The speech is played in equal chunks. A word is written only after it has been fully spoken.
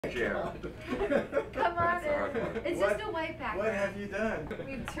Chair. Come on in. It's just a white background. What have you done?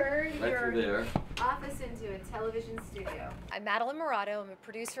 We've turned Right your through there. office into a television studio. I'm Madeline Morato. I'm a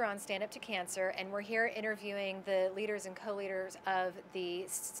producer on Stand Up to Cancer, and we're here interviewing the leaders and co-leaders of the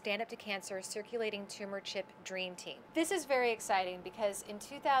Stand Up to Cancer Circulating Tumor Chip Dream Team. This is very exciting because in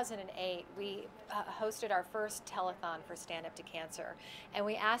 2008 we hosted our first telethon for Stand Up to Cancer, and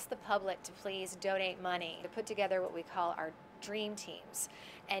we asked the public to please donate money to put together what we call our dream teams.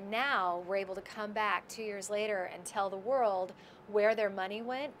 And now we're able to come back 2 years later and tell the world where their money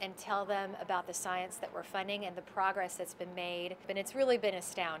went and tell them about the science that we're funding and the progress that's been made. And it's really been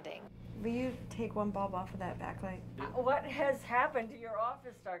astounding. Will you take one bulb off of that backlight? What has happened to your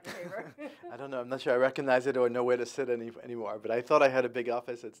office, Dr. Haber? I don't know. I'm not sure I recognize it or know where to sit anymore. But I thought I had a big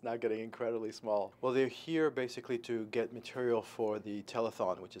office. It's now getting incredibly small. Well, they're here basically to get material for the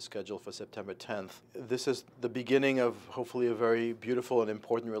telethon, which is scheduled for September 10th. This is the beginning of hopefully a very beautiful and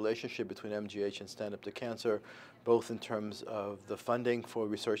important relationship between MGH and Stand Up to Cancer, both in terms of the funding for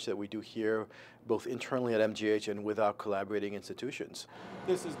research that we do here, both internally at MGH and with our collaborating institutions.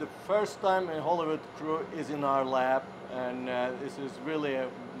 This is the first time a Hollywood crew is in our lab, and this is really a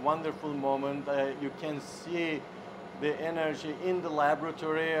wonderful moment. You can see the energy in the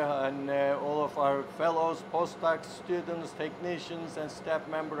laboratory, and all of our fellows, postdocs, students, technicians, and staff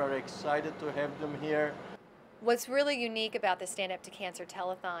members are excited to have them here. What's really unique about the Stand Up to Cancer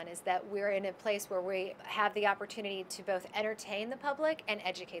telethon is that we're in a place where we have the opportunity to both entertain the public and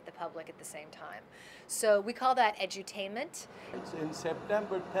educate the public at the same time. So we call that edutainment. In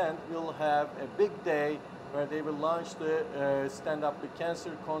September 10th, we'll have a big day where they will launch the Stand Up to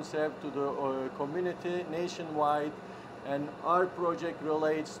Cancer concept to the community nationwide. And our project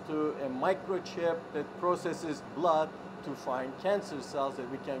relates to a microchip that processes blood to find cancer cells that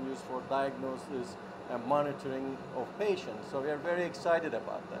we can use for diagnosis and monitoring of patients. So we are very excited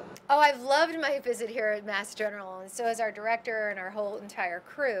about that. Oh, I've loved my visit here at Mass General, and so has our director and our whole entire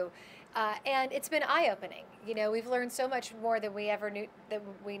crew. And it's been eye-opening. You know, we've learned so much more than we ever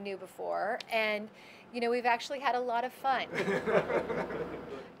knew before, and you know, we've actually had a lot of fun.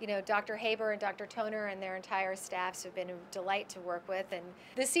 You know, Dr. Haber and Dr. Toner and their entire staffs have been a delight to work with, and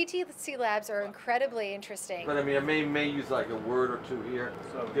the CTC labs are incredibly interesting. But I mean, I may use like a word or two here,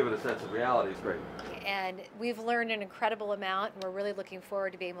 so give it a sense of reality. It's great. And we've learned an incredible amount, and we're really looking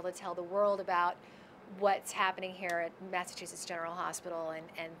forward to being able to tell the world about what's happening here at Massachusetts General Hospital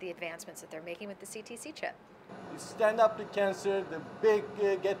and the advancements that they're making with the CTC chip. Stand Up to Cancer, the big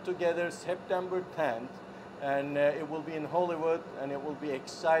get-together, September 10th. And it will be in Hollywood, and it will be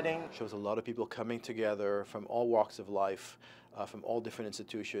exciting. It shows a lot of people coming together from all walks of life, from all different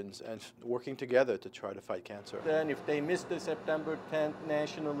institutions, and working together to try to fight cancer. And if they missed the September 10th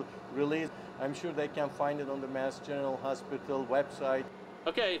national release, I'm sure they can find it on the Mass General Hospital website.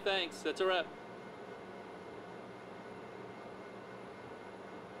 Okay, thanks. That's a wrap.